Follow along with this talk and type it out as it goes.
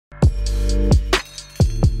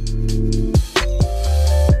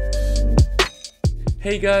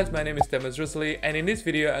Hey guys, my name is Demis, and in this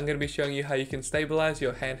video I'm going to be showing you how you can stabilize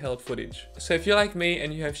your handheld footage. So if you're like me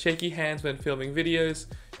and you have shaky hands when filming videos,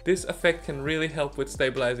 this effect can really help with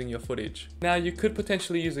stabilizing your footage. Now you could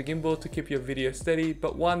potentially use a gimbal to keep your video steady,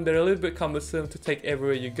 but one, they're a little bit cumbersome to take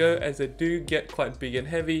everywhere you go as they do get quite big and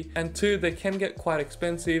heavy, and two, they can get quite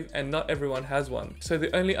expensive and not everyone has one. So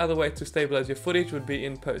the only other way to stabilize your footage would be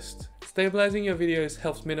in post. Stabilizing your videos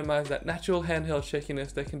helps minimize that natural handheld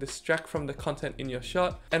shakiness that can distract from the content in your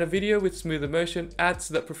shot, and a video with smoother motion adds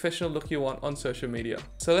to that professional look you want on social media.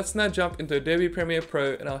 So let's now jump into Adobe Premiere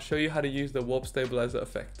Pro and I'll show you how to use the warp stabilizer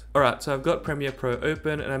effect. Alright, so I've got Premiere Pro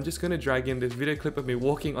open and I'm just going to drag in this video clip of me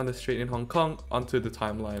walking on the street in Hong Kong onto the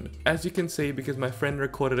timeline. As you can see, because my friend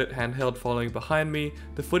recorded it handheld following behind me,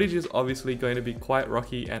 the footage is obviously going to be quite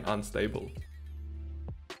rocky and unstable.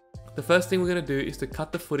 The first thing we're going to do is to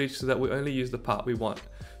cut the footage so that we only use the part we want.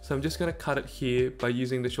 So I'm just going to cut it here by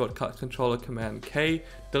using the shortcut controller command K,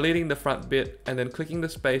 deleting the front bit and then clicking the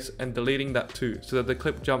space and deleting that too so that the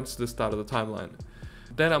clip jumps to the start of the timeline.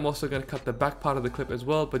 Then I'm also going to cut the back part of the clip as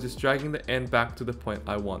well by just dragging the end back to the point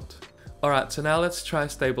I want. Alright, so now let's try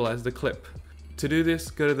stabilize the clip. To do this,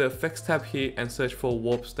 go to the effects tab here and search for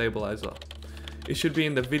warp stabilizer. It should be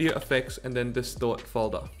in the video effects and then distort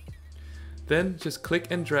folder. Then just click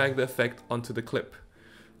and drag the effect onto the clip.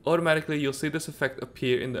 Automatically you'll see this effect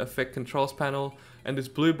appear in the effect controls panel, and this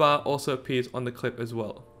blue bar also appears on the clip as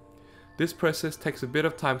well. This process takes a bit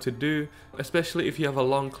of time to do, especially if you have a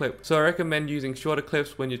long clip, so I recommend using shorter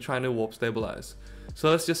clips when you're trying to warp stabilize. So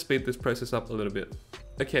let's just speed this process up a little bit.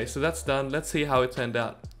 Okay, so that's done. Let's see how it turned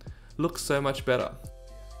out. Looks so much better.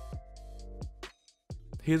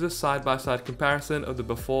 Here's a side-by-side comparison of the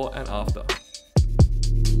before and after.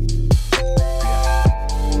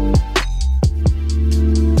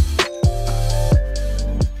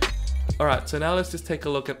 Alright, so now let's just take a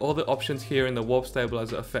look at all the options here in the warp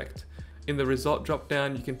stabilizer effect. In the result drop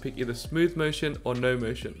down, you can pick either smooth motion or no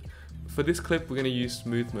motion. For this clip, we're going to use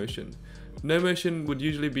smooth motion. No motion would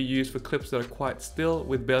usually be used for clips that are quite still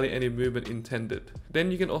with barely any movement intended.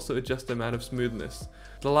 Then you can also adjust the amount of smoothness.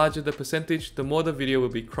 The larger the percentage, the more the video will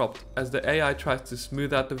be cropped as the AI tries to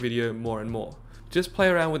smooth out the video more and more. Just play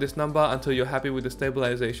around with this number until you're happy with the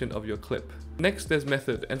stabilization of your clip. Next, there's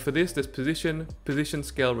method, and for this there's position, position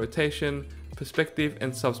scale rotation, perspective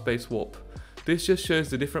and subspace warp. This just shows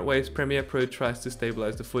the different ways Premiere Pro tries to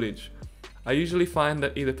stabilize the footage. I usually find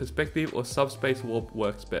that either perspective or subspace warp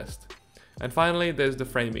works best. And finally, there's the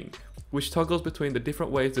framing, which toggles between the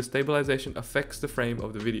different ways the stabilization affects the frame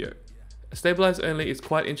of the video. Stabilize only is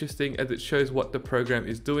quite interesting as it shows what the program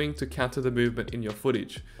is doing to counter the movement in your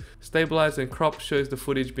footage. Stabilize and crop shows the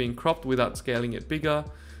footage being cropped without scaling it bigger.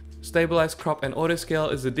 Stabilize, crop and auto scale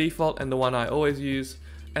is the default and the one I always use.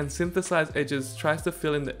 And synthesize edges tries to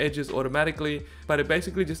fill in the edges automatically, but it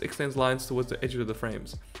basically just extends lines towards the edge of the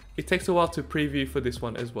frames. It takes a while to preview for this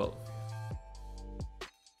one as well.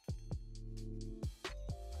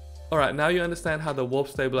 Alright, now you understand how the warp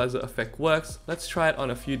stabilizer effect works, let's try it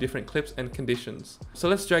on a few different clips and conditions. So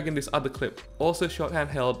let's drag in this other clip, also shot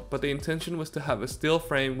handheld, but the intention was to have a still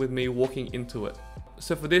frame with me walking into it.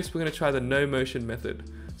 So for this, we're going to try the no motion method.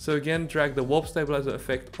 So again, drag the warp stabilizer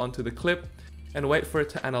effect onto the clip and wait for it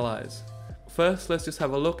to analyze. First, let's just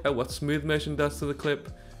have a look at what smooth motion does to the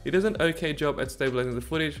clip. It does an okay job at stabilizing the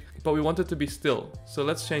footage, but we want it to be still, so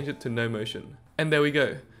let's change it to no motion. And there we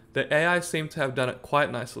go. The AI seemed to have done it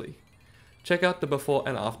quite nicely. Check out the before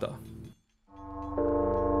and after.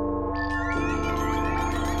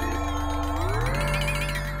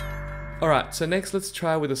 Alright, so next let's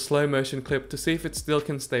try with a slow motion clip to see if it still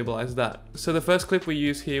can stabilize that. So the first clip we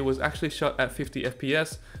used here was actually shot at 50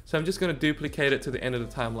 FPS, so I'm just going to duplicate it to the end of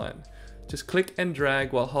the timeline. Just click and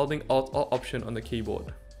drag while holding Alt or Option on the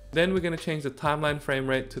keyboard. Then we're going to change the timeline frame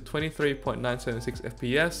rate to 23.976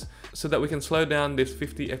 FPS so that we can slow down this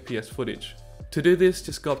 50 FPS footage. To do this,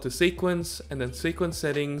 just go up to Sequence and then Sequence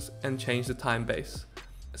Settings and change the time base.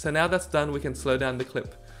 So now that's done, we can slow down the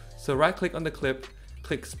clip. So right click on the clip,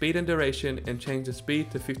 click Speed and Duration and change the speed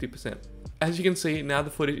to 50%. As you can see, now the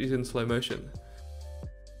footage is in slow motion.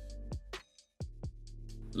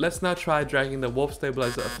 Let's now try dragging the warp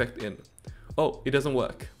stabilizer effect in. Oh, it doesn't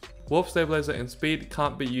work. Warp stabilizer and speed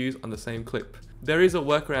can't be used on the same clip. There is a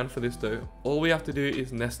workaround for this though. All we have to do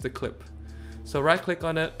is nest the clip. So right click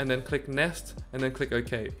on it and then click Nest and then click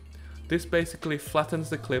OK. This basically flattens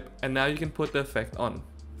the clip and now you can put the effect on.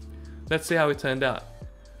 Let's see how it turned out.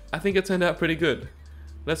 I think it turned out pretty good.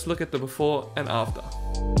 Let's look at the before and after.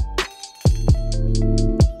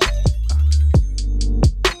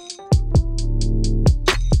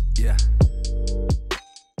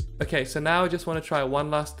 Okay, so now I just want to try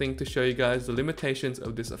one last thing to show you guys the limitations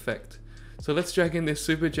of this effect. So let's drag in this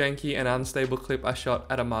super janky and unstable clip I shot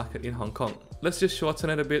at a market in Hong Kong. Let's just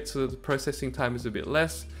shorten it a bit so that the processing time is a bit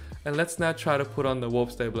less, and let's now try to put on the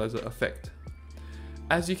warp stabilizer effect.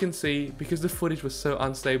 As you can see, because the footage was so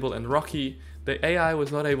unstable and rocky, the AI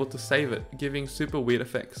was not able to save it, giving super weird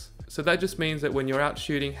effects. So that just means that when you're out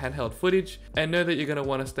shooting handheld footage and know that you're going to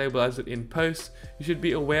want to stabilize it in post, you should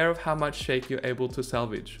be aware of how much shake you're able to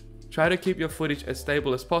salvage. Try to keep your footage as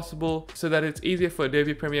stable as possible so that it's easier for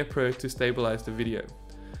Adobe Premiere Pro to stabilize the video.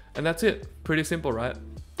 And that's it. Pretty simple, right?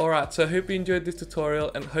 Alright, so I hope you enjoyed this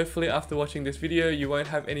tutorial, and hopefully after watching this video you won't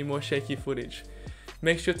have any more shaky footage.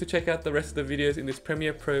 Make sure to check out the rest of the videos in this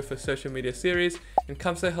Premiere Pro for social media series, and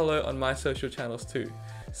come say hello on my social channels too.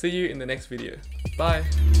 See you in the next video. Bye!